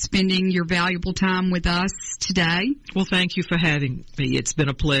you spending your valuable time with us today. Well, thank you for having me. It's been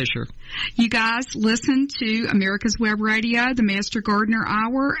a pleasure. You guys listen to America's Web Radio, the Master Gardener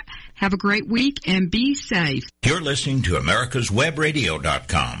Hour. Have a great week and be safe. You're listening to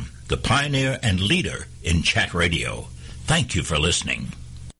America'sWebRadio.com, the pioneer and leader in chat radio. Thank you for listening.